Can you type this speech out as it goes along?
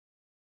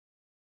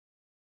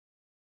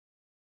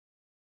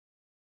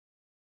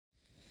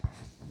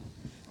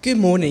Good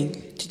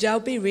morning. Today I'll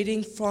be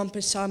reading from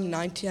Psalm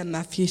 90 and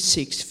Matthew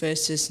 6,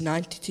 verses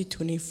 90 to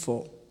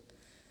 24.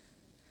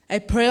 A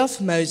prayer of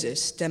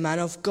Moses, the man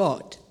of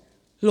God.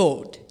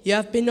 Lord, you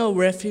have been our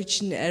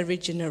refuge in every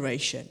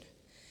generation.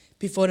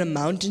 Before the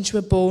mountains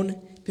were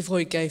born, before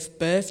you gave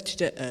birth to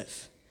the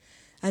earth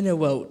and the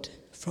world,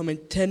 from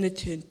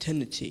eternity to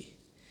eternity.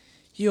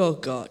 You are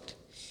God.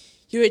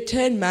 You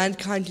return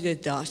mankind to the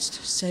dust,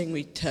 saying,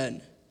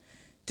 return.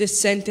 The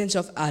sentence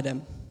of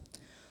Adam.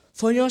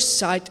 For in your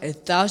sight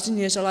 1,000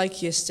 years are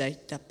like yesterday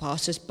that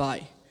passes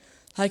by,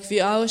 like the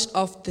hours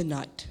of the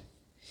night.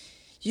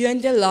 You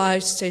and their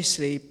lives they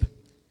sleep.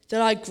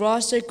 They're like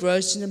grass that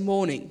grows in the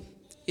morning.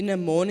 In the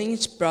morning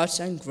it sprouts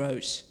and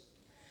grows.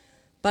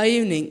 By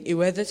evening it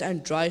withers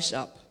and dries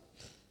up.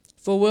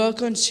 For we are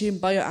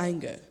consumed by your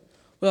anger.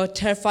 We are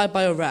terrified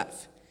by your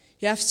wrath.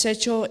 You have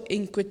set your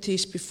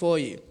iniquities before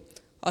you,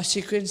 our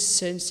secret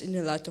sins in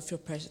the light of your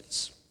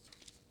presence.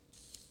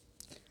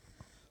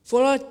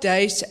 For our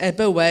days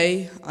ebb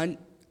away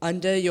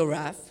under your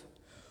wrath,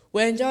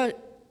 when there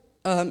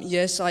are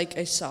years like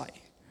a sigh.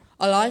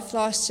 Our life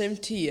lasts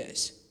 70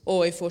 years,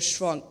 or if we're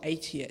strong,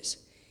 80 years.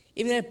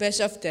 Even the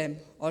best of them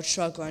are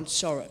struggle and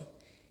sorrow.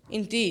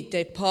 Indeed,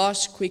 they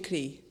pass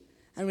quickly,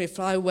 and we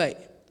fly away.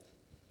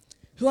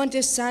 Who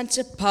understands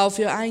the power of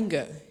your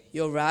anger?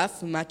 Your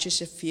wrath matches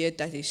the fear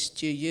that is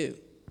due you.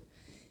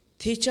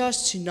 Teach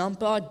us to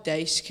number our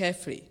days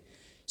carefully,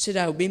 so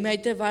that we may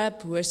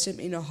develop wisdom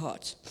in our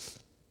hearts.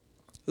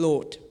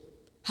 Lord,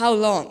 how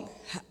long?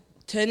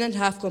 Turn and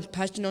have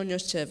compassion on your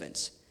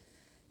servants.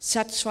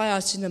 Satisfy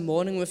us in the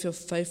morning with your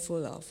faithful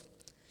love,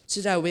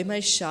 so that we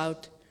may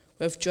shout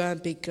with joy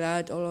and be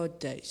glad all our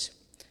days.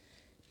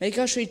 Make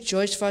us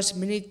rejoice for as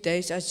many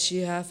days as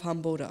you have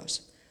humbled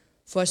us,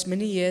 for as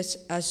many years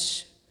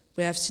as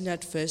we have seen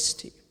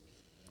adversity.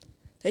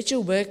 Let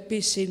your work be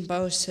seen by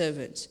your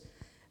servants,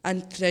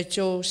 and let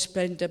your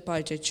splendor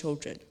by their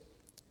children.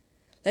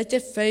 Let the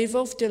favor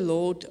of the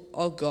Lord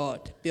our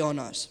God be on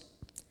us.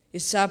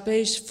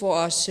 Establish for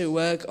us the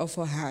work of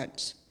our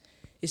hands.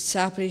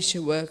 Establish the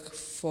work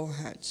for our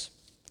hands.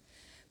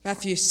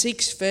 Matthew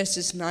 6,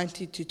 verses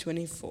 90 to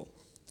 24.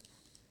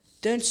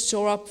 Don't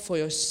store up for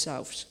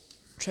yourselves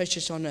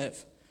treasures on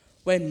earth,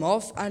 where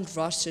moth and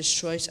rust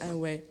destroys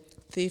and where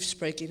thieves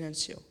break in and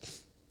steal.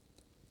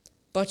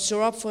 But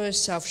store up for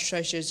yourselves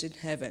treasures in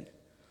heaven,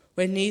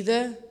 where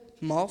neither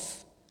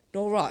moth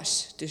nor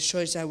rust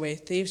destroys and where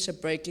thieves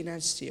break in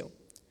and steal.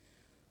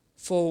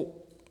 For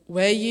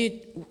where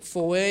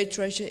your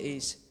treasure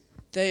is,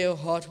 there your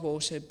heart will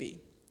also be.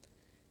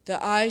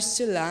 The eye is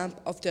the lamp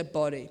of the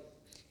body.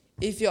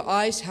 If your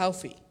eye is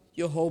healthy,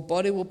 your whole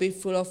body will be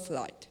full of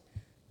light.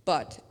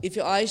 But if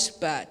your eye is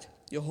bad,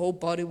 your whole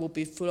body will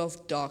be full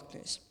of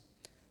darkness.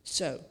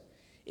 So,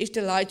 if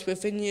the light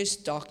within you is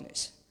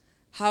darkness,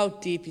 how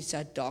deep is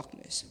that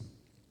darkness?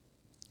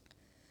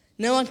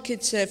 No one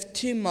can serve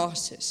two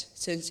masters,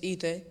 since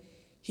either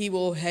he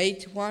will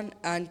hate one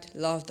and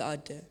love the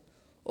other,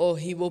 or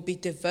he will be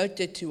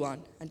devoted to one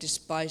and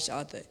despise the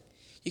other.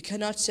 You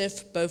cannot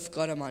serve both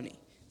God and money.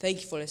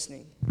 Thank you for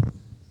listening.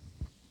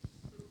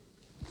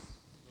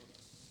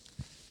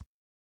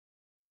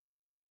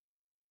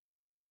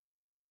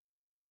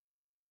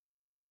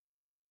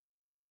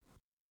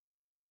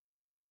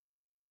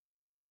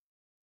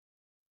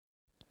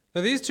 Now,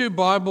 these two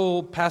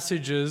Bible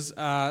passages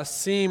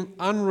seem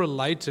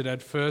unrelated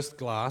at first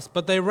glance,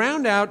 but they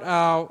round out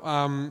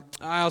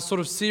our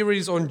sort of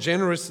series on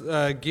generous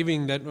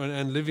giving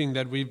and living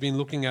that we've been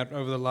looking at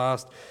over the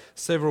last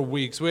several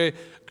weeks. We're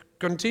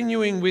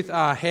continuing with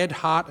our Head,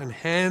 Heart and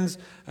Hands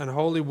and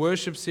Holy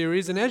Worship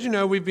series, and as you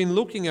know, we've been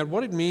looking at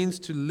what it means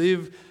to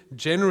live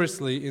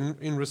generously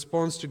in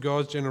response to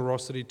God's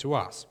generosity to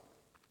us.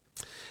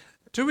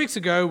 2 weeks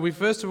ago, we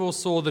first of all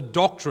saw the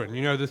doctrine,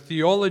 the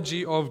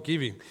theology of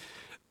giving.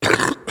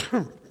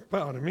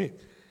 Pardon me.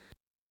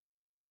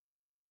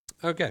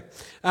 Okay.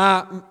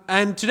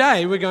 And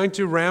today we're going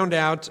to round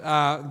out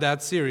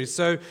that series.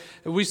 So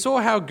we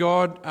saw how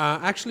God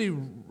actually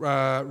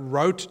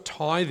wrote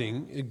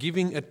tithing,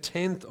 giving a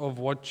tenth of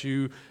what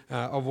you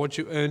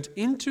earned,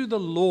 into the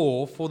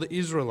law for the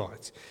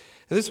Israelites.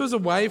 And this was a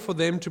way for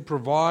them to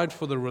provide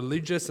for the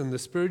religious and the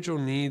spiritual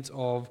needs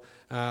of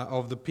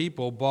the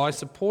people by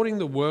supporting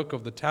the work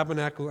of the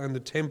tabernacle and the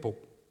temple.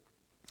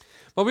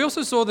 But we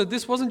also saw that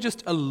this wasn't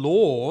just a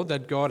law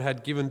that God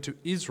had given to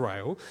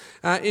Israel.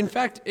 In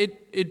fact,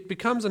 it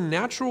becomes a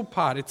natural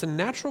part. It's a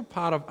natural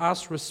part of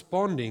us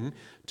responding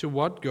to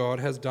what God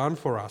has done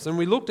for us. And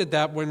we looked at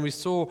that when we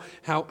saw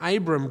how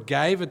Abram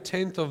gave a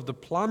tenth of the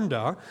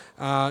plunder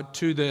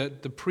to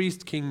the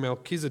priest King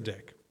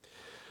Melchizedek.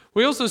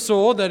 We also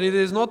saw that it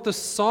is not the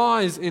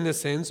size, in a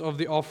sense, of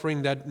the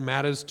offering that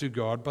matters to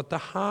God, but the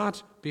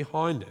heart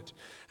behind it.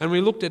 And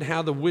we looked at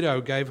how the widow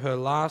gave her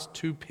last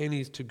 2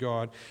 pennies to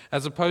God,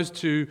 as opposed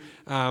to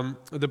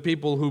the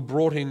people who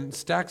brought in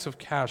stacks of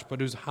cash, but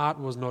whose heart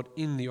was not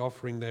in the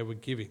offering they were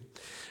giving.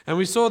 And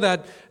we saw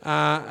that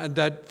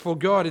for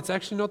God, it's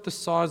actually not the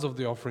size of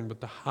the offering,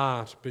 but the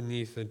heart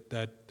beneath it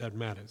that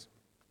matters.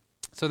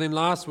 So then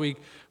last week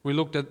we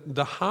looked at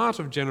the heart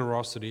of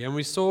generosity, and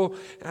we saw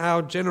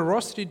how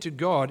generosity to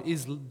God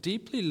is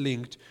deeply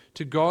linked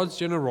to God's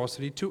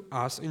generosity to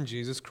us in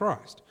Jesus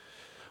Christ.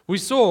 We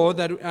saw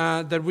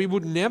that we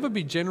would never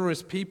be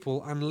generous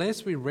people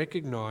unless we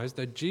recognize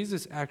that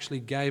Jesus actually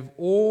gave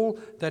all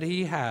that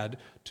he had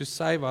to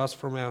save us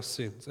from our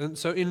sins. And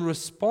so in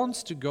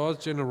response to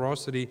God's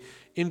generosity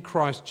in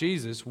Christ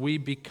Jesus, we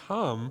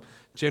become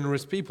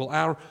generous people.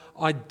 Our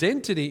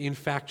identity, in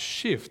fact,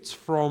 shifts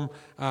from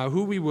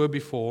who we were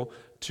before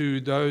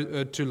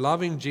to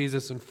loving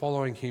Jesus and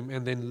following him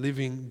and then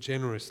living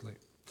generously.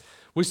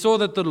 We saw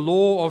that the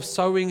law of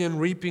sowing and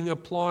reaping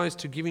applies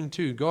to giving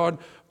too. God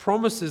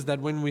promises that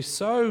when we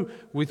sow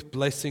with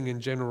blessing and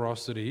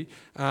generosity,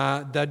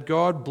 that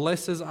God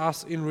blesses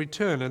us in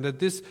return, and that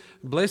this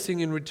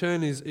blessing in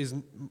return is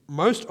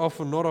most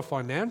often not a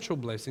financial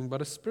blessing, but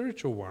a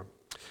spiritual one.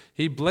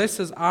 He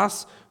blesses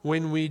us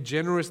when we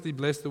generously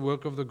bless the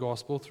work of the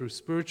gospel through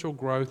spiritual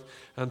growth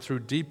and through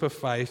deeper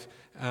faith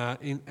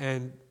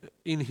in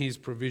his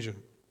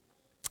provision.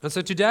 And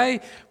so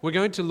today we're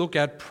going to look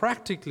at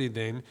practically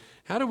then,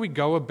 how do we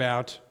go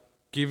about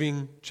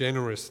giving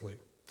generously?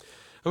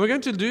 And we're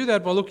going to do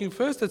that by looking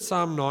first at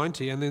Psalm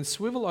 90 and then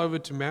swivel over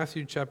to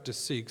Matthew chapter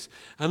 6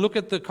 and look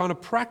at the kind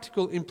of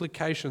practical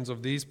implications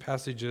of these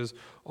passages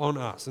on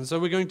us. And so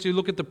we're going to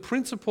look at the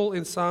principle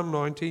in Psalm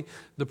 90,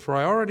 the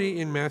priority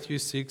in Matthew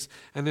 6,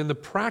 and then the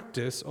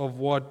practice of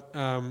what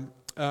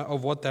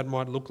that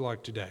might look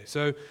like today.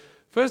 So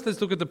first let's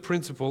look at the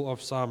principle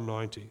of Psalm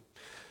 90.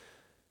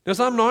 Now,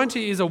 Psalm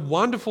 90 is a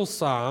wonderful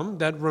psalm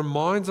that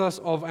reminds us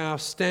of our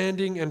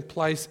standing and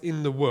place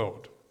in the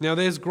world. Now,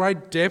 there's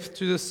great depth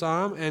to the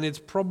psalm, and it's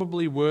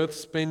probably worth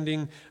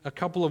spending a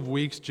couple of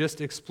weeks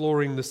just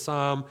exploring the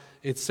psalm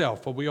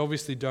itself, but we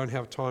obviously don't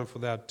have time for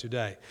that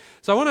today.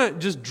 So I want to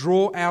just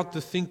draw out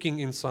the thinking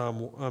in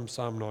Psalm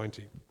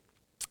 90.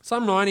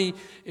 Psalm 90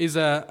 is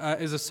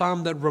a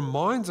psalm that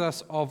reminds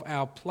us of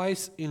our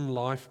place in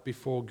life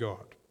before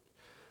God.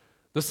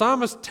 The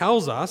psalmist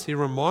tells us, he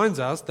reminds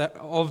us that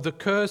of the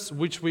curse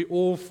which we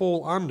all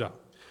fall under.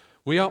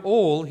 We are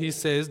all, he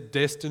says,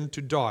 destined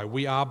to die.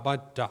 We are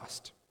but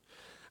dust.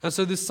 And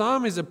so this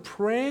psalm is a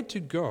prayer to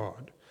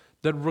God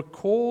that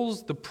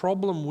recalls the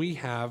problem we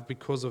have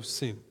because of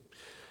sin.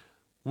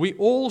 We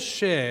all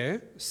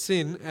share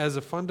sin as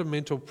a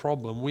fundamental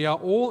problem. We are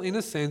all, in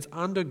a sense,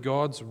 under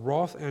God's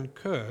wrath and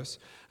curse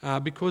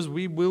because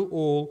we will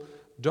all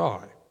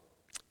die.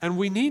 And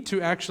we need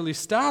to actually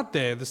start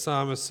there, the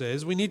psalmist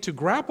says. We need to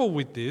grapple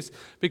with this,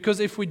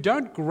 because if we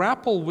don't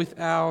grapple with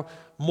our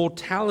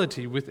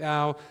mortality, with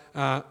our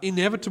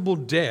inevitable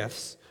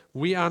deaths,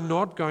 we are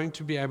not going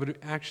to be able to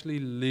actually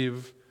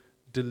live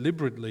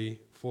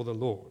deliberately for the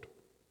Lord.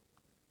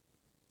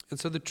 And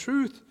so the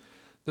truth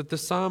that the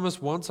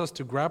psalmist wants us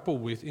to grapple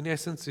with, in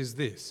essence, is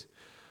this.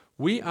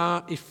 We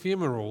are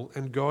ephemeral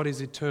and God is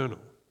eternal.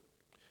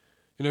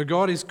 You know,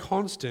 God is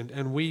constant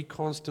and we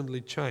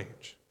constantly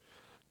change.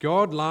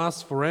 God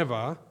lasts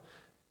forever,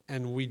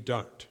 and we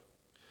don't.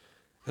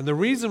 And the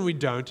reason we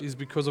don't is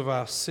because of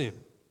our sin.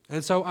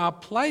 And so our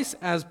place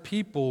as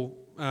people,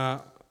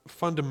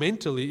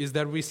 fundamentally, is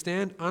that we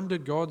stand under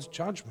God's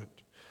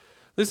judgment.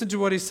 Listen to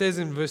what he says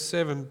in verse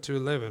 7 to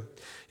 11.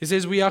 He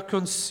says, "We are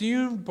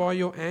consumed by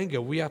your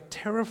anger. We are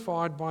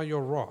terrified by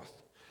your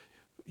wrath.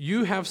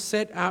 You have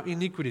set our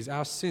iniquities,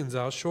 our sins,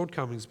 our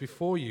shortcomings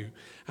before you.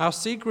 Our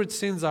secret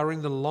sins are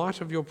in the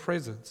light of your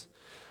presence.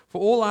 For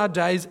all our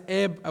days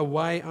ebb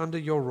away under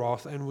your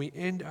wrath, and we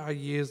end our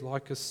years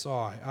like a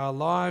sigh. Our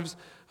lives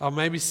are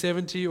maybe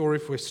 70, or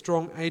if we're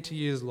strong, 80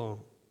 years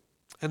long.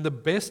 And the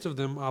best of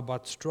them are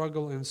but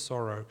struggle and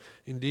sorrow.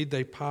 Indeed,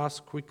 they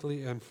pass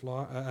quickly and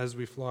fly as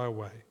we fly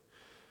away.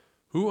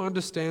 Who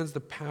understands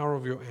the power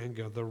of your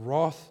anger?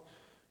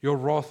 Your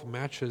wrath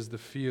matches the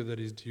fear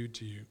that is due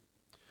to you."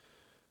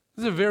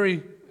 This is a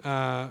very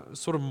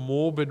sort of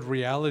morbid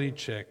reality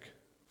check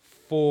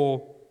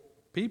for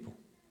people.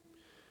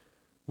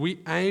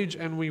 We age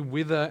and we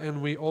wither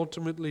and we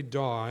ultimately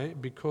die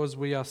because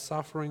we are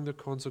suffering the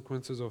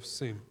consequences of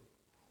sin.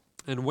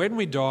 And when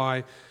we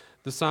die,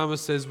 the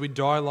psalmist says we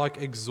die like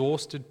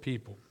exhausted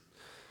people.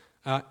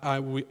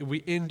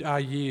 We end our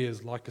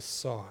years like a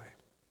sigh.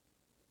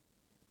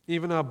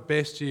 Even our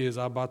best years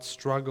are but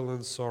struggle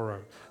and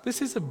sorrow.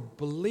 This is a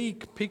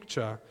bleak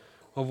picture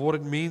of what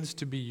it means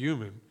to be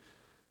human.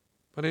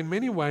 But in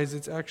many ways,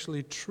 it's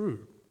actually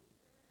true.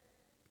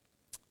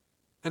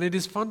 And it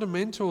is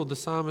fundamental, the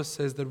psalmist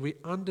says, that we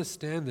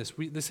understand this.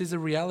 This is a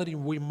reality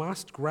we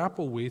must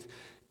grapple with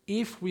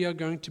if we are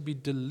going to be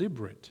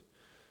deliberate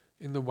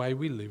in the way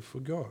we live for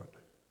God.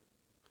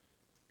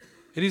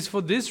 It is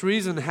for this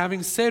reason,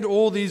 having said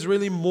all these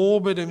really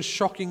morbid and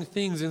shocking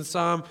things in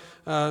Psalm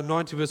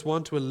 90, verse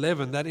 1 to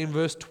 11, that in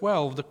verse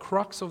 12, the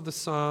crux of the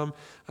psalm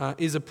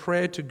is a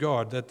prayer to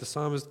God that the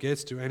psalmist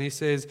gets to. And he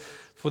says,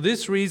 "For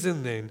this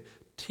reason then,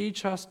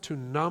 teach us to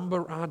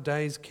number our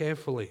days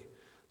carefully,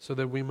 so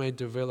that we may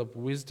develop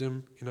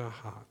wisdom in our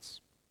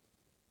hearts."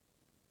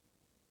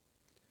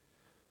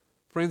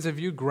 Friends, have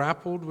you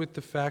grappled with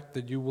the fact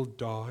that you will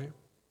die?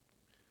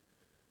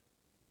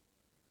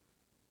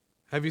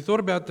 Have you thought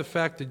about the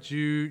fact that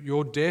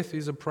your death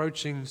is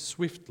approaching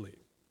swiftly?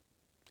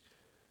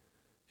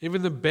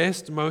 Even the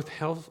best, most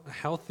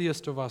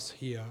healthiest of us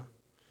here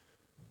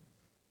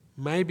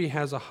maybe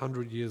has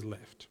 100 years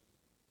left.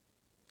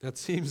 That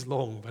seems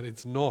long, but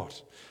it's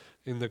not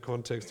in the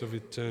context of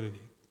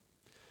eternity.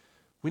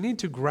 We need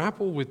to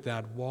grapple with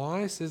that.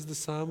 Why, says the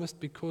psalmist?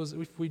 Because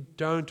if we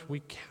don't, we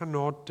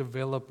cannot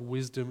develop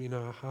wisdom in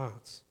our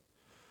hearts.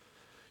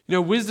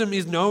 Wisdom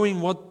is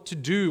knowing what to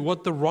do,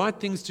 what the right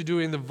things to do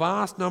in the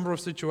vast number of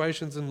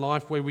situations in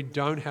life where we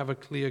don't have a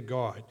clear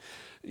guide.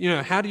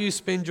 How do you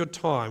spend your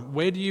time?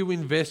 Where do you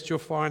invest your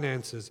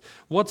finances?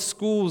 What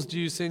schools do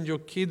you send your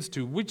kids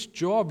to? Which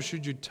job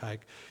should you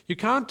take? You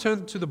can't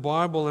turn to the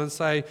Bible and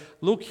say,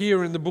 look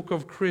here in the book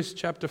of Chris,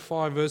 chapter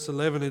 5, verse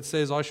 11, it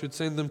says I should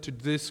send them to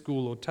this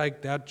school or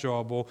take that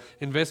job or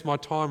invest my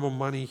time or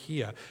money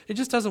here. It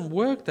just doesn't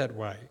work that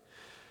way.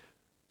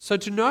 So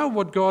to know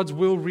what God's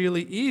will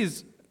really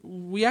is,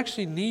 we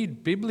actually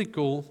need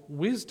biblical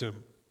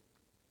wisdom.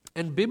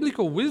 And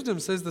biblical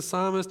wisdom, says the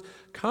psalmist,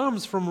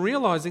 comes from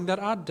realizing that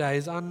our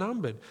days are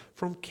numbered,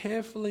 from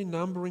carefully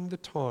numbering the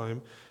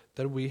time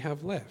that we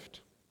have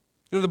left.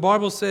 The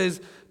Bible says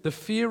the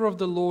fear of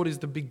the Lord is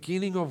the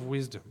beginning of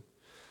wisdom.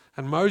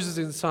 And Moses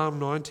in Psalm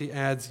 90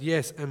 adds,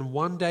 yes, and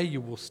one day you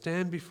will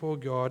stand before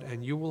God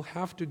and you will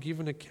have to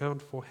give an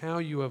account for how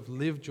you have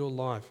lived your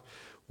life,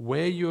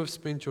 where you have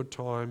spent your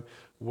time,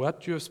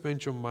 what you have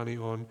spent your money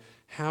on,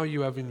 how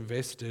you have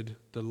invested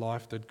the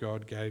life that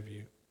God gave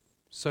you.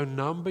 So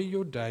number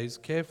your days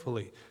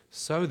carefully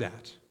so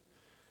that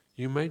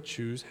you may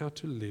choose how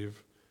to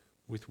live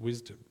with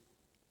wisdom.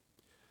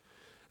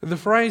 And the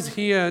phrase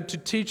here, to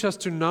teach us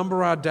to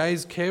number our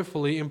days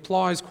carefully,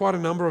 implies quite a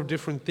number of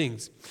different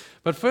things.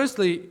 But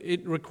firstly,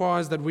 it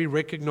requires that we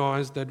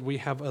recognize that we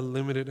have a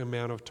limited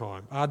amount of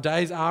time. Our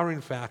days are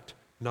in fact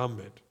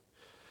numbered.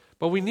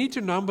 But we need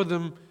to number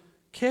them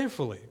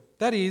carefully.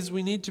 That is,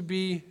 we need to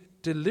be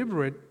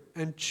deliberate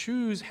and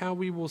choose how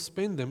we will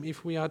spend them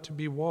if we are to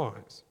be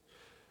wise.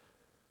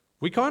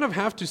 We kind of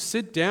have to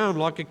sit down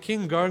like a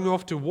king going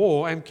off to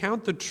war and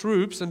count the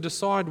troops and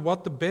decide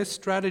what the best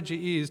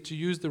strategy is to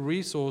use the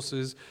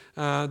resources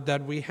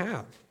that we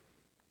have.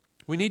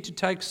 We need to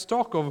take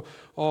stock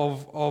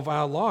of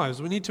our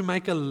lives. We need to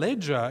make a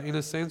ledger, in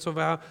a sense, of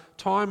our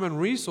time and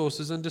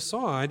resources and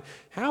decide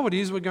how it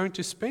is we're going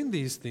to spend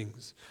these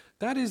things.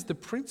 That is the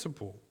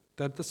principle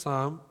that the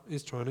psalm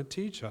is trying to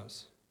teach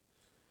us.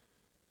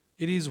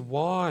 It is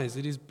wise,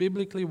 it is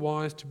biblically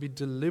wise to be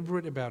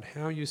deliberate about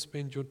how you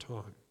spend your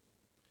time,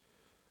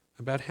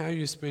 about how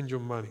you spend your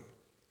money,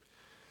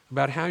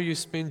 about how you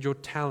spend your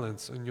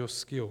talents and your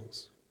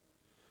skills.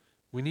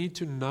 We need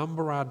to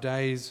number our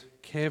days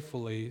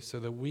carefully so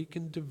that we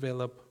can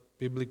develop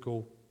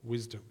biblical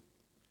wisdom.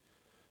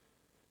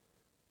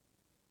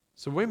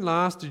 So when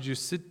last did you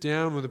sit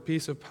down with a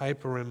piece of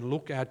paper and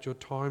look at your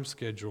time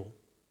schedule?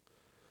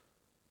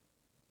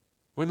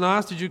 When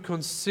last did you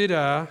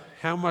consider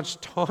how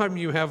much time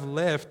you have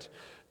left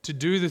to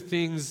do the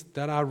things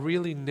that are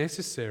really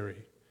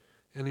necessary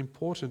and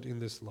important in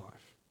this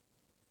life?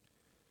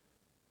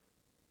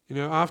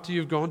 After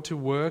you've gone to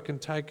work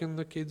and taken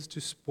the kids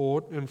to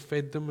sport and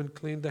fed them and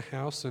cleaned the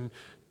house and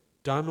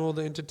done all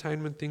the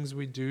entertainment things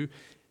we do,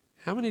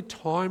 how many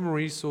time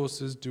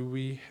resources do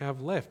we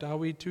have left? Are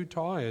we too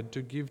tired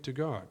to give to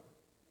God?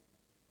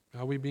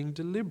 Are we being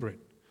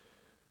deliberate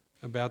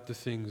about the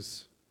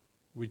things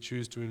we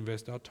choose to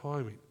invest our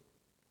time in?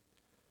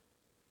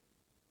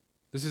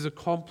 This is a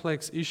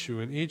complex issue,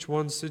 and each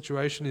one's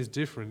situation is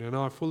different, and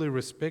I fully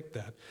respect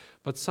that.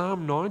 But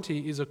Psalm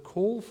 90 is a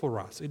call for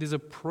us. It is a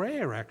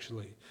prayer,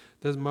 actually,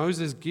 that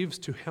Moses gives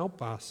to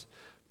help us.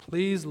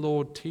 Please,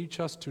 Lord, teach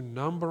us to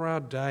number our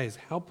days.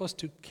 Help us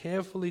to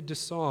carefully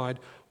decide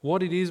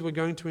what it is we're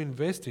going to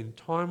invest in,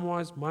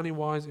 time-wise,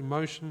 money-wise,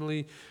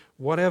 emotionally,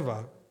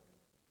 whatever.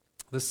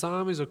 The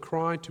psalm is a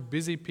cry to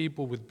busy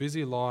people with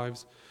busy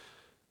lives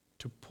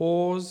to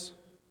pause,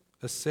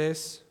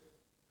 assess,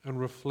 and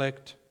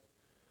reflect,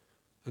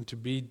 and to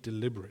be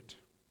deliberate.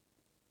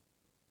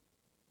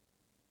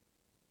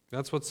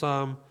 That's what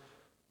Psalm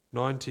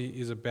 90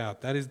 is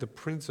about. That is the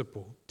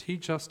principle.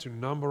 Teach us to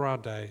number our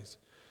days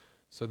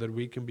so that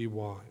we can be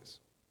wise.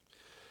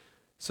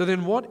 So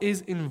then what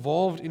is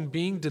involved in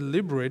being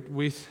deliberate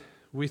with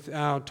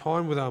our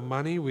time, with our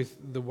money,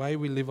 with the way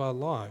we live our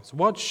lives?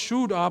 What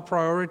should our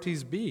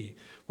priorities be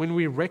when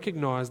we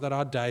recognize that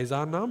our days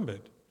are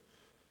numbered?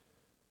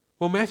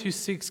 Well, Matthew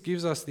 6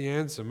 gives us the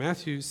answer.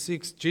 Matthew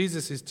 6,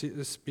 Jesus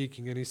is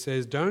speaking, and he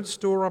says, "Don't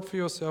store up for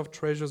yourself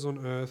treasures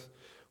on earth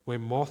where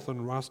moth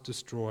and rust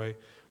destroy,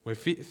 where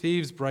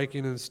thieves break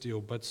in and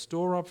steal, but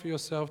store up for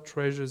yourself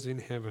treasures in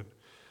heaven,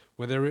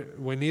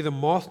 where neither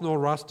moth nor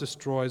rust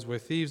destroys, where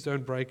thieves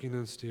don't break in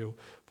and steal.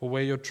 For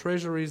where your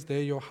treasure is,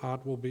 there your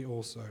heart will be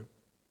also."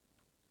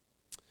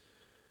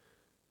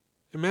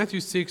 In Matthew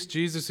 6,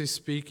 Jesus is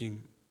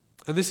speaking.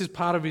 And this is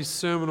part of his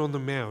Sermon on the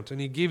Mount.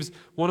 And he gives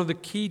one of the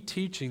key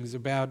teachings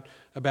about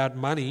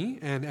money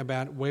and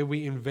about where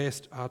we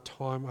invest our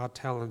time, our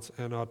talents,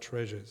 and our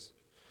treasures.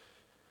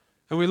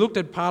 And we looked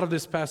at part of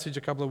this passage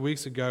a couple of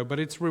weeks ago, but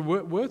it's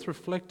worth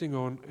reflecting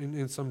on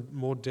in some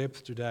more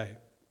depth today.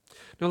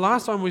 Now,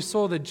 last time we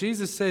saw that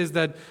Jesus says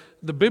that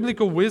the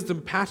biblical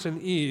wisdom pattern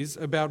is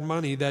about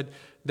money,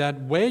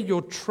 that where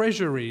your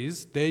treasure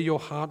is, there your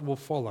heart will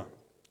follow.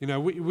 You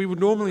know, we would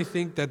normally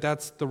think that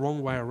that's the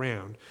wrong way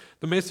around.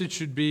 The message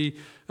should be,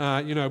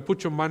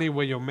 put your money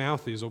where your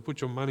mouth is, or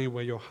put your money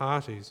where your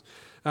heart is.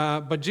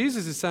 But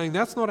Jesus is saying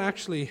that's not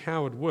actually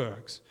how it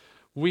works.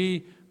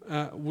 We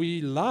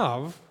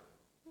love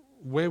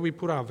where we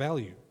put our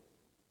value.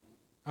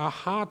 Our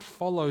heart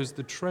follows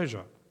the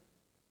treasure.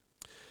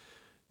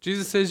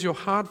 Jesus says your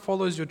heart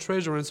follows your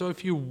treasure, and so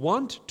if you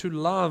want to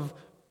love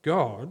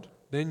God,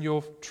 then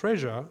your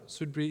treasure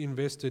should be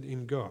invested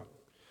in God.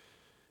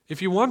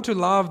 If you want to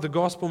love the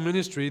gospel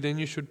ministry, then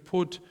you should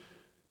put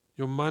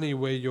your money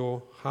where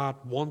your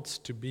heart wants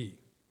to be.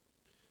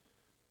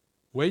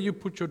 Where you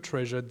put your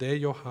treasure, there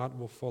your heart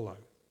will follow.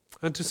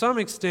 And to some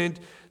extent,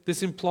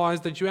 this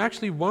implies that you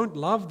actually won't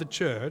love the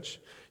church,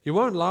 you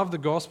won't love the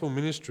gospel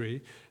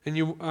ministry, and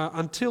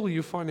until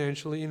you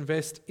financially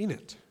invest in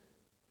it.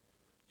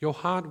 Your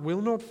heart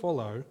will not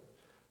follow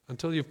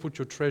until you've put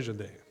your treasure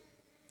there.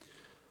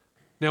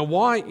 Now,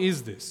 why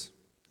is this?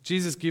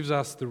 Jesus gives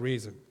us the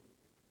reason.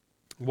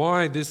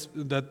 Why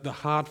that the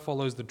heart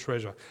follows the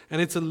treasure.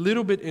 And it's a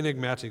little bit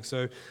enigmatic,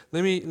 so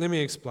let me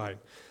explain.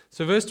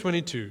 So verse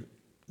 22,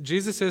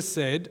 Jesus has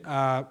said,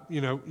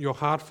 your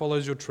heart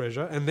follows your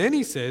treasure. And then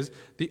he says,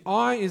 the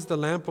eye is the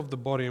lamp of the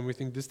body. And we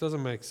think this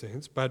doesn't make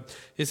sense. But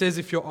he says,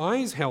 if your eye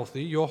is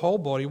healthy, your whole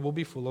body will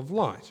be full of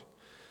light.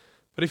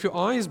 But if your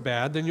eye is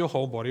bad, then your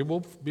whole body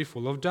will be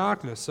full of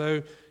darkness.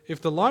 So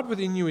if the light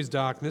within you is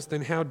darkness,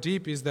 then how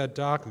deep is that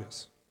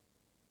darkness?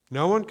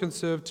 No one can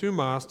serve two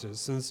masters,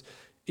 since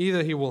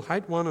either he will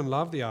hate one and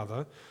love the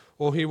other,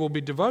 or he will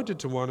be devoted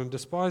to one and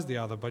despise the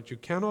other. But you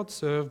cannot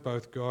serve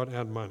both God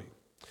and money.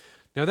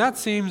 Now that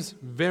seems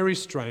very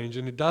strange,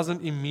 and it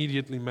doesn't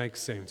immediately make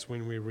sense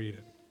when we read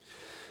it.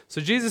 So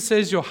Jesus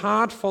says your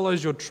heart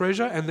follows your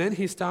treasure, and then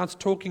he starts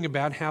talking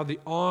about how the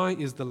eye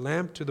is the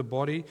lamp to the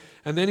body,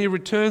 and then he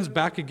returns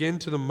back again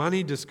to the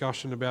money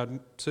discussion about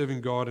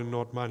serving God and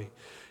not money.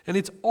 And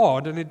it's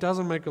odd, and it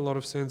doesn't make a lot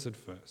of sense at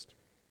first.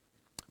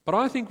 But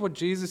I think what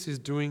Jesus is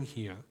doing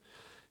here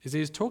is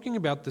he's talking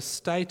about the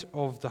state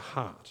of the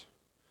heart.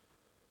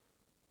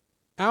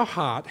 Our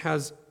heart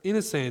has, in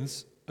a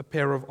sense, a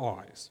pair of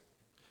eyes.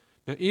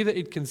 Now, either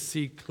it can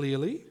see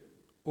clearly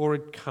or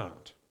it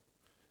can't.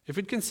 If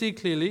it can see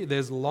clearly,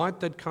 there's light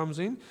that comes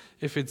in.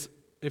 If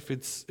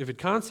it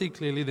can't see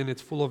clearly, then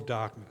it's full of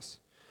darkness.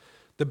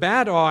 The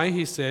bad eye,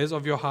 he says,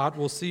 of your heart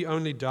will see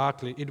only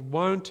darkly. It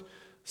won't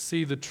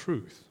see the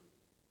truth.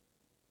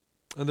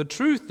 And the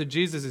truth that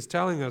Jesus is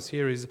telling us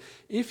here is,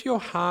 if your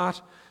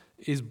heart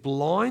is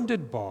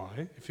blinded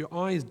by, if your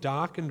eye is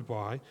darkened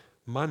by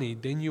money,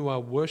 then you are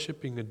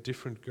worshipping a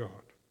different God.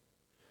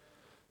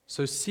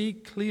 So see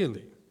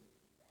clearly.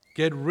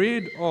 Get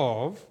rid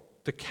of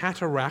the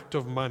cataract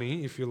of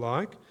money, if you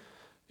like,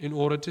 in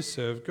order to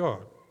serve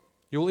God.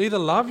 You'll either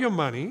love your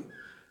money,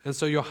 and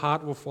so your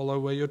heart will follow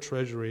where your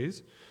treasure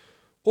is,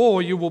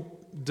 or you will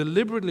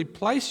deliberately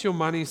place your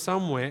money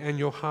somewhere and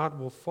your heart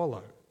will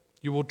follow.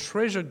 You will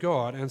treasure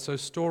God and so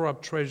store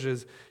up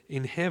treasures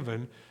in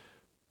heaven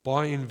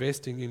by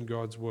investing in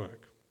God's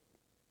work.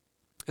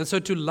 And so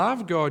to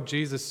love God,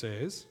 Jesus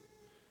says,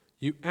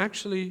 you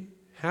actually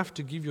have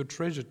to give your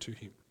treasure to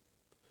him,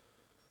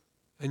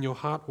 and your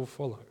heart will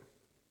follow.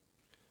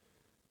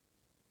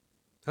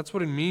 That's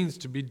what it means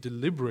to be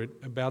deliberate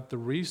about the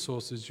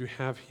resources you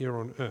have here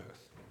on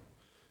earth.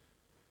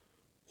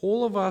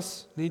 All of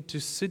us need to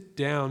sit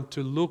down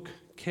to look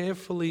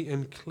carefully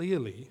and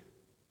clearly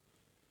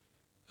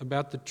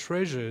about the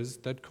treasures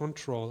that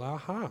control our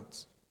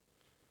hearts.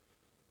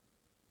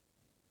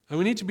 And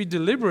we need to be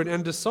deliberate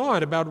and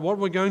decide about what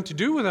we're going to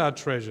do with our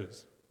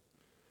treasures.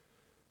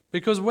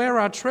 Because where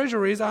our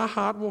treasure is, our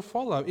heart will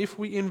follow. If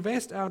we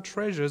invest our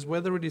treasures,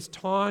 whether it is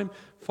time,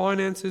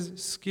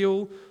 finances,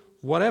 skill,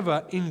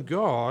 whatever, in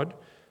God,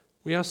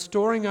 we are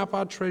storing up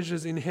our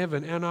treasures in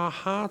heaven, and our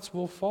hearts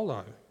will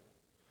follow.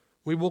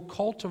 We will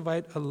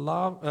cultivate a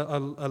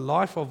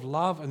life of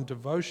love and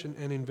devotion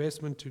and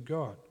investment to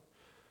God.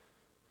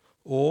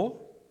 Or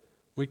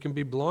we can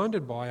be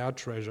blinded by our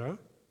treasure,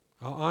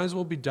 our eyes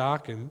will be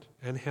darkened,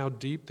 and how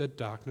deep that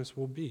darkness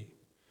will be,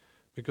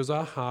 because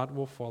our heart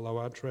will follow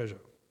our treasure.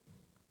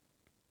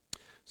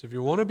 So if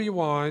you want to be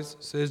wise,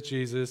 says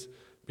Jesus,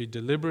 be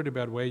deliberate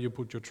about where you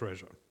put your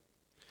treasure.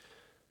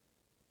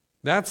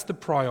 That's the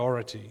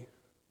priority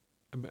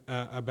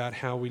about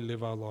how we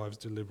live our lives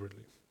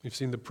deliberately. We've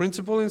seen the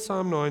principle in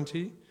Psalm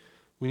 90.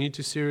 We need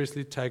to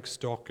seriously take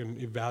stock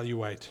and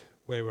evaluate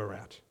where we're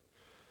at.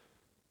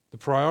 The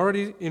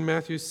priority in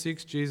Matthew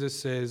 6, Jesus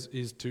says,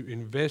 is to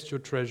invest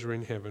your treasure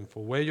in heaven.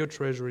 For where your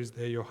treasure is,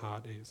 there your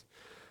heart is.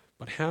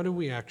 But how do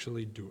we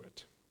actually do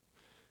it?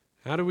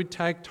 How do we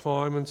take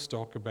time and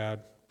stock about,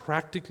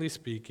 practically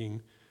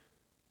speaking,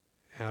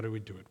 how do we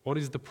do it? What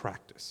is the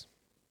practice?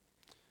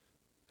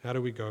 How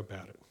do we go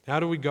about it? How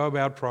do we go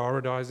about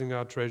prioritizing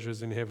our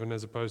treasures in heaven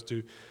as opposed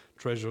to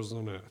treasures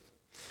on earth?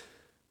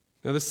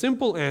 Now, the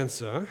simple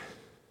answer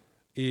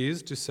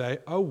is to say,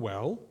 oh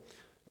well,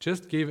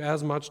 just give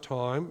as much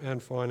time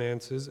and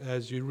finances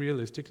as you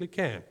realistically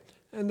can.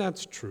 And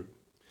that's true.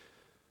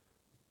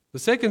 The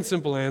second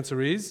simple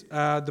answer is,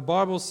 the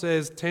Bible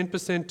says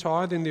 10%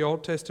 tithe in the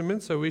Old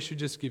Testament, so we should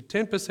just give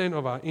 10%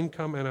 of our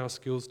income and our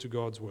skills to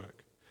God's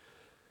work.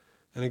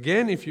 And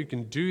again, if you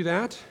can do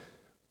that,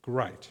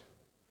 great.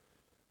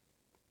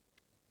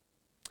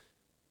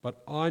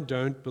 But I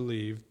don't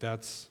believe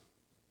that's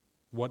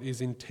what is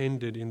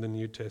intended in the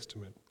New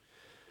Testament.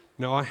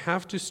 Now, I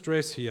have to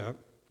stress here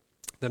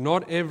that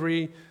not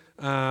every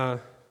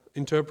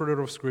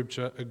interpreter of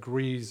Scripture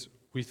agrees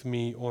with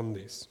me on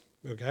this,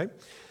 okay?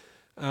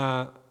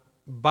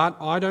 But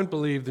I don't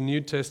believe the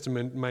New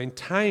Testament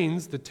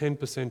maintains the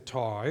 10%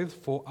 tithe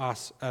for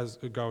us as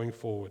going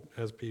forward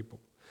as people.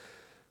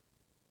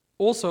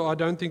 Also, I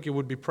don't think it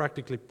would be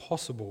practically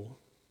possible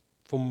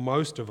for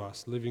most of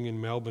us living in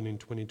Melbourne in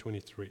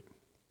 2023.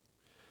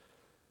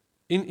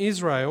 In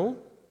Israel,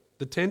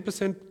 the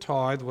 10%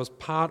 tithe was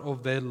part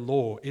of their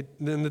law.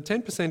 Then the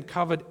 10%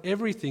 covered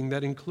everything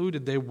that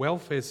included their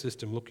welfare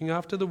system, looking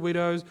after the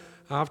widows,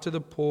 after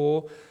the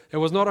poor. It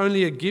was not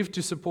only a gift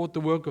to support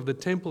the work of the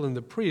temple and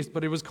the priest,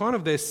 but it was kind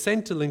of their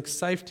Centrelink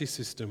safety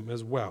system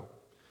as well.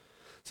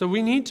 So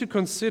we need to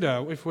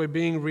consider, if we're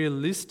being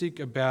realistic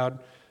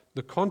about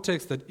the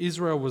context that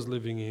Israel was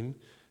living in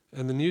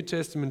and the New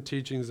Testament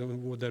teachings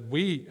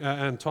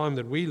and time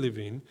that we live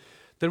in,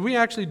 that we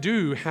actually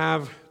do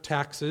have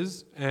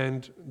taxes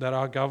and that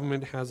our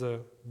government has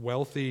a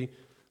wealthy,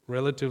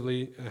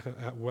 relatively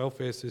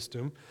welfare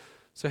system.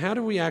 So how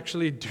do we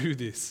actually do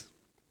this?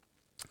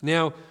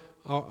 Now,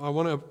 I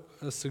want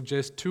to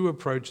suggest two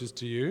approaches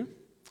to you.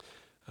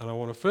 And I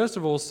want to first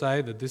of all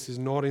say that this is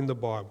not in the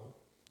Bible.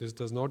 This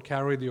does not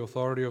carry the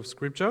authority of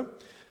Scripture.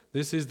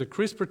 This is the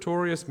Chris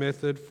Pretorius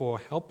method for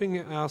helping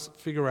us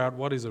figure out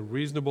what is a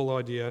reasonable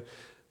idea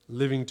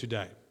living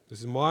today. This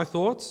is my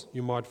thoughts.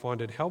 You might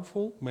find it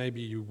helpful,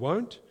 maybe you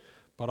won't,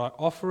 but I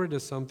offer it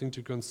as something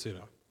to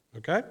consider.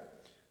 Okay?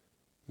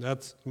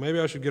 Maybe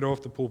I should get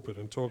off the pulpit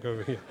and talk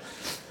over here.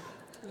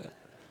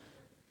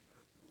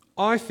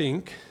 I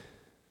think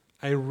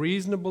a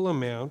reasonable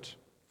amount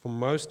for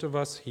most of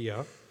us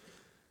here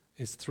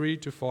is 3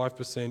 to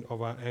 5%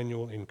 of our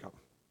annual income.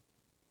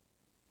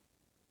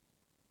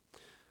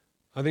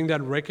 I think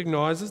that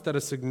recognizes that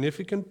a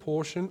significant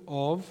portion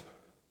of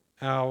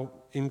our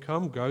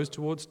income goes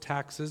towards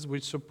taxes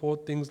which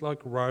support things like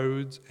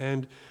roads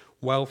and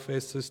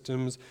welfare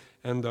systems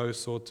and those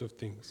sorts of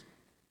things.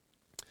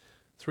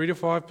 3 to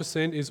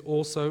 5% is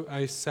also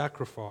a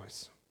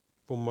sacrifice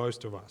for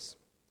most of us.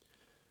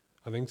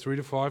 I think 3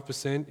 to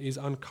 5% is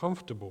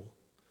uncomfortable,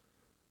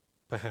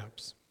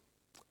 perhaps,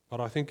 but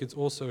I think it's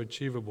also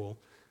achievable,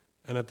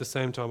 and at the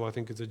same time I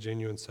think it's a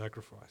genuine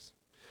sacrifice.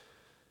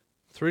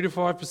 3 to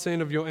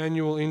 5% of your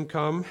annual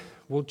income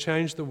will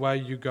change the way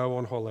you go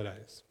on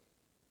holidays.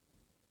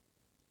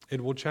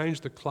 It will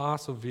change the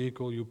class of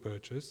vehicle you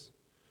purchase.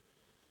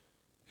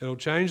 It'll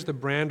change the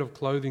brand of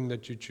clothing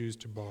that you choose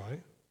to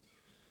buy.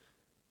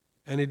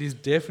 And it is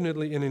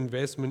definitely an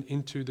investment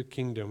into the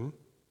kingdom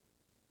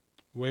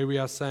where we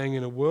are saying,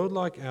 in a world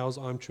like ours,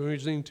 I'm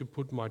choosing to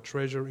put my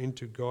treasure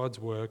into God's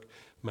work.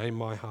 May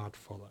my heart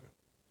follow.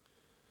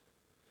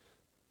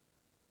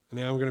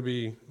 Now I'm going to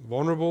be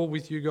vulnerable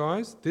with you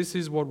guys. This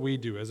is what we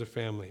do as a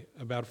family.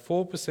 About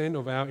 4%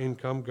 of our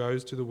income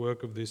goes to the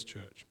work of this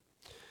church.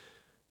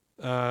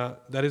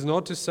 That is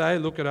not to say,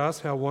 look at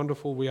us, how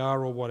wonderful we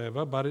are or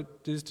whatever, but it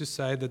is to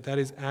say that that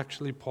is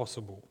actually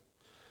possible.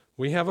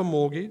 We have a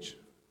mortgage.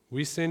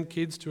 We send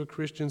kids to a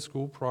Christian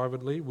school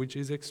privately, which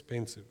is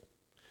expensive.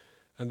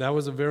 And that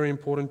was a very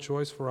important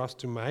choice for us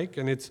to make,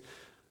 and it's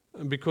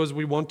because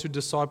we want to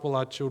disciple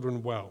our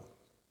children well.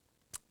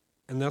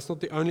 And that's not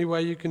the only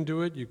way you can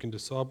do it. You can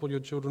disciple your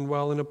children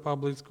well in a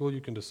public school.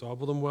 You can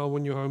disciple them well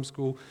when you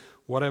homeschool,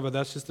 whatever.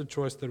 That's just a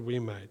choice that we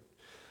made.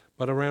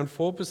 But around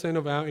 4%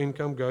 of our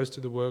income goes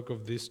to the work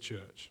of this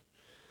church.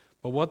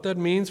 But what that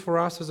means for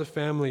us as a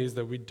family is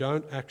that we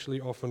don't actually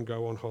often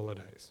go on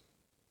holidays.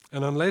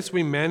 And unless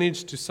we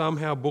manage to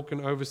somehow book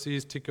an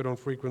overseas ticket on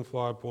frequent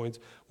flyer points,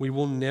 we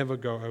will never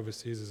go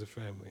overseas as a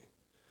family.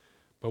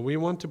 But we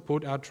want to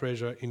put our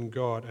treasure in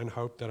God and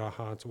hope that our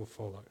hearts will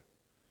follow.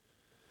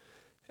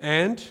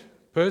 And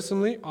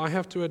personally, I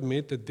have to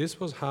admit that this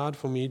was hard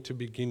for me to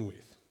begin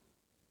with.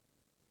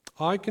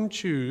 I can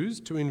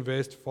choose to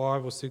invest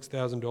 $5,000 or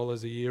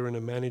 $6,000 a year in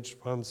a managed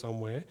fund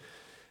somewhere,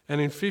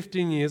 and in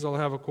 15 years I'll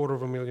have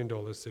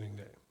 $250,000 sitting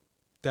there.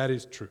 That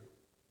is true.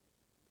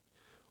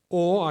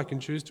 Or I can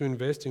choose to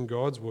invest in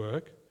God's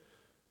work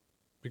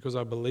because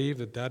I believe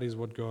that that is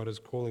what God is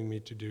calling me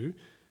to do,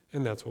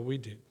 and that's what we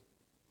did.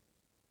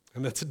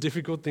 And that's a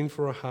difficult thing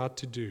for a heart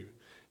to do.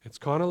 It's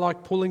kind of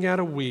like pulling out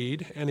a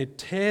weed, and it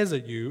tears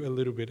at you a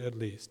little bit at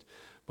least.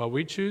 But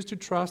we choose to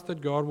trust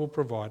that God will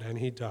provide, and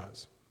He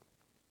does.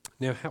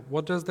 Now,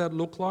 what does that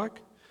look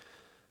like?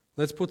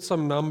 Let's put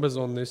some numbers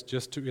on this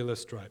just to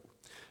illustrate.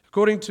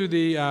 According to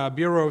the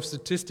Bureau of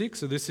Statistics,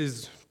 so this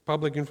is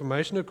public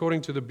information, according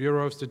to the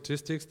Bureau of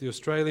Statistics, the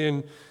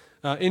Australian,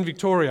 in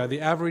Victoria,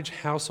 the average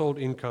household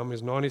income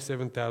is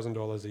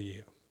 $97,000 a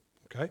year.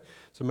 Okay,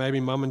 so maybe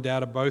mum and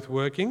dad are both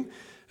working,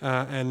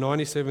 and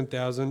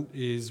 $97,000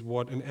 is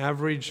what an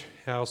average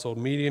household,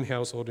 median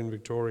household in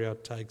Victoria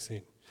takes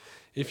in.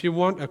 If you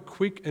want a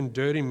quick and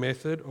dirty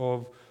method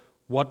of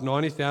what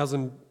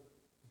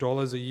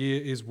 $90,000 a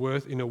year is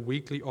worth in a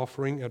weekly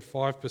offering at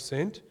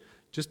 5%,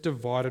 just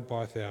divide it by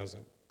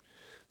 1,000.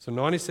 So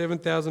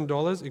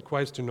 $97,000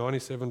 equates to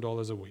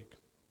 $97 a week.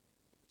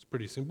 It's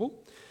pretty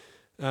simple.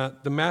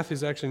 The math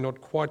is actually not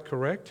quite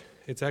correct.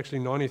 It's actually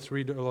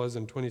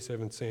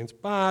 $93.27,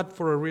 but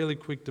for a really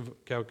quick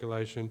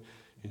calculation,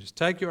 you just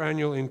take your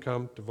annual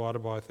income divided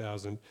by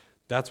 1,000.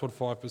 That's what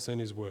 5%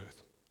 is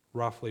worth,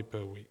 roughly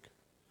per week.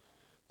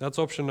 That's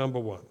option number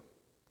one.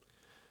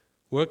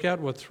 Work out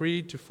what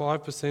 3 to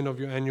 5%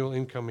 of your annual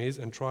income is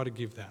and try to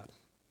give that.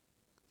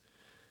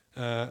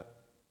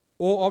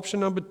 Or option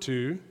number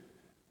two,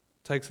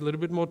 takes a little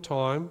bit more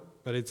time,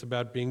 but it's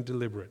about being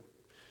deliberate.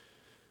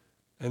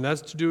 And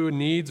that's to do a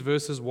needs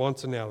versus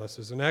wants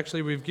analysis. And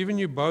actually, we've given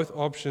you both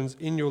options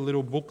in your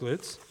little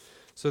booklets.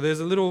 So there's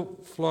a little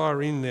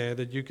flyer in there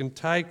that you can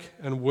take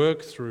and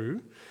work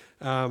through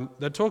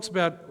that talks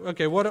about,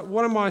 okay, what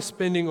am I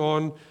spending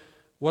on?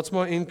 What's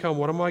my income?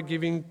 What am I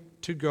giving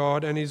to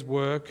God and His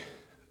work?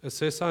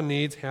 Assess our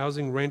needs,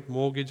 housing, rent,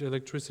 mortgage,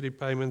 electricity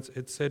payments,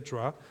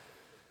 etc.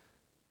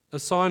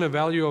 Assign a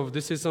value of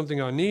this is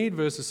something I need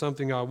versus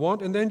something I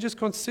want, and then just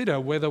consider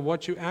whether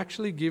what you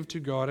actually give to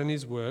God and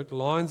His work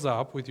lines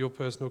up with your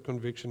personal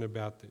conviction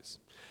about this.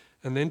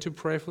 And then to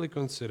prayerfully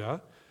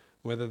consider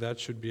whether that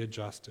should be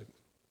adjusted.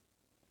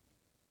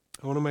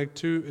 I want to make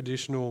two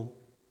additional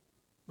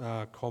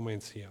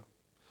comments here.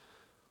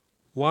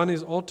 One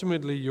is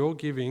ultimately your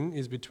giving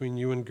is between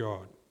you and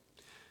God.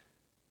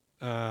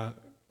 The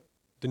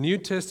New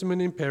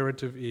Testament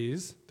imperative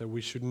is that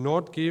we should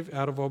not give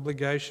out of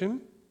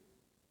obligation,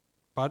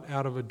 but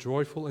out of a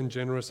joyful and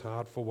generous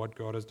heart for what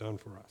God has done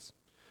for us.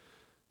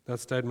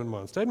 That's statement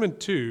one. Statement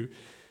two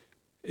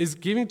is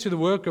giving to the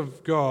work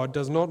of God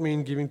does not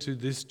mean giving to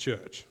this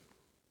church.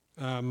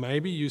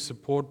 Maybe you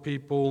support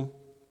people,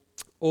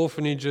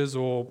 orphanages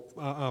or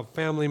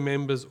family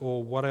members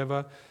or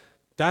whatever.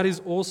 That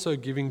is also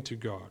giving to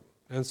God.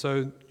 And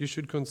so you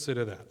should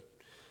consider that.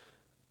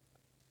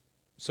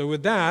 So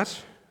with that,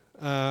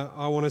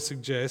 I want to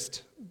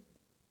suggest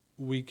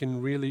we can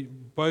really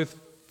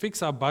both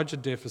fix our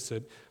budget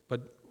deficit,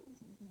 but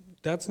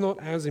that's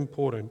not as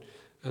important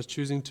as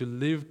choosing to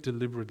live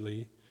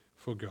deliberately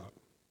for God.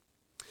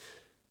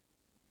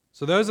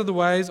 So those are the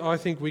ways I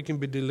think we can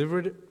be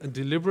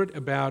deliberate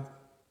about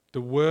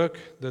the work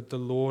that the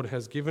Lord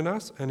has given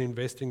us and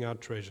investing our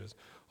treasures.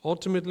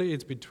 Ultimately,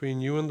 it's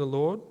between you and the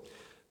Lord.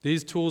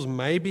 These tools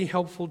may be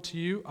helpful to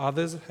you.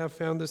 Others have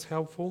found this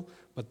helpful,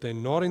 but they're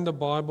not in the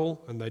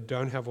Bible and they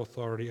don't have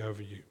authority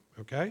over you,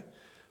 okay?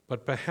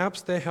 But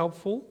perhaps they're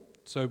helpful,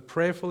 so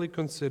prayerfully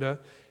consider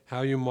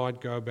how you might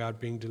go about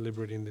being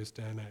deliberate in this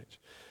day and age.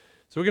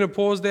 So we're going to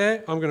pause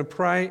there. I'm going to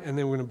pray, and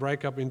then we're going to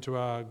break up into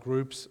our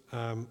groups,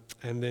 and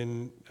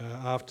then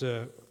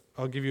after,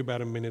 I'll give you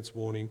about a minute's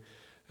warning,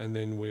 and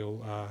then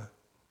we'll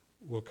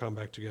come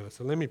back together.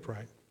 So let me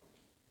pray.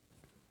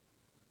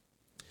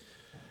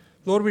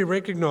 Lord, we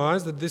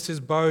recognize that this is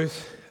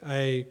both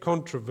a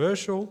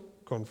controversial,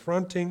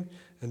 confronting,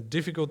 and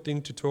difficult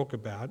thing to talk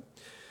about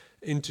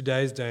in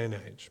today's day and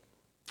age.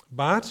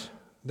 But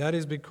that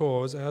is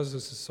because, as a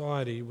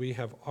society, we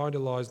have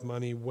idolized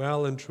money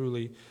well and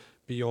truly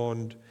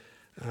beyond,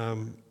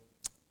 what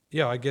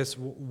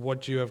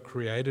you have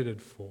created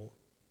it for.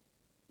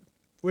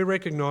 We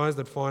recognize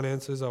that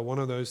finances are one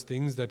of those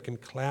things that can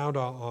cloud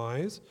our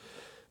eyes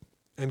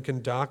and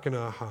can darken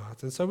our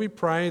hearts. And so we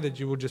pray that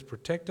you will just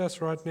protect us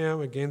right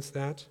now against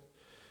that.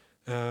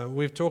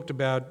 We've talked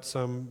about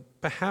some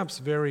perhaps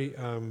very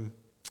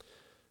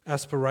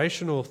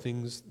aspirational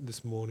things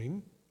this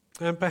morning.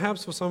 And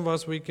perhaps for some of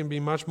us, we can be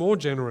much more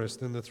generous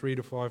than the 3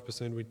 to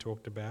 5% we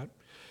talked about.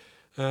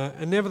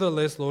 And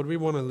nevertheless, Lord, we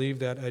want to leave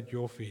that at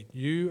your feet.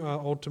 You are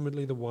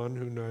ultimately the one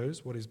who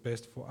knows what is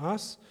best for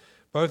us,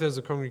 both as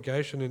a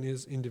congregation and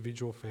as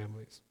individual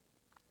families.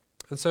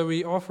 And so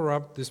we offer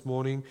up this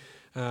morning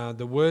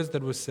the words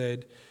that were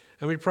said,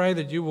 and we pray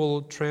that you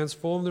will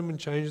transform them and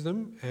change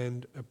them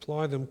and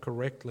apply them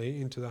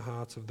correctly into the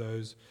hearts of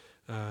those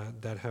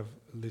that have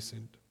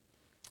listened.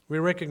 We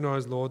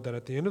recognize, Lord, that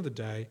at the end of the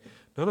day,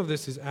 none of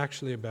this is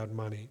actually about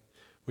money.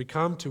 We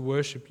come to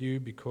worship you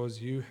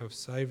because you have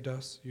saved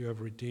us, you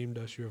have redeemed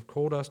us, you have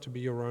called us to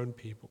be your own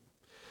people.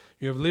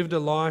 You have lived a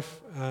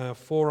life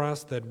for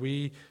us that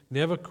we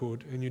never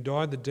could, and you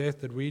died the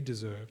death that we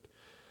deserved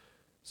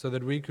so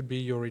that we could be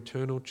your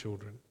eternal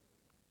children.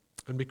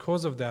 And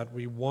because of that,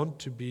 we want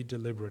to be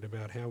deliberate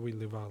about how we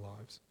live our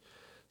lives.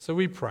 So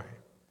we pray.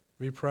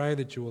 We pray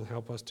that you will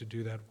help us to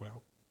do that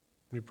well.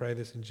 We pray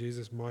this in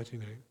Jesus' mighty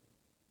name.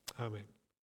 Amen.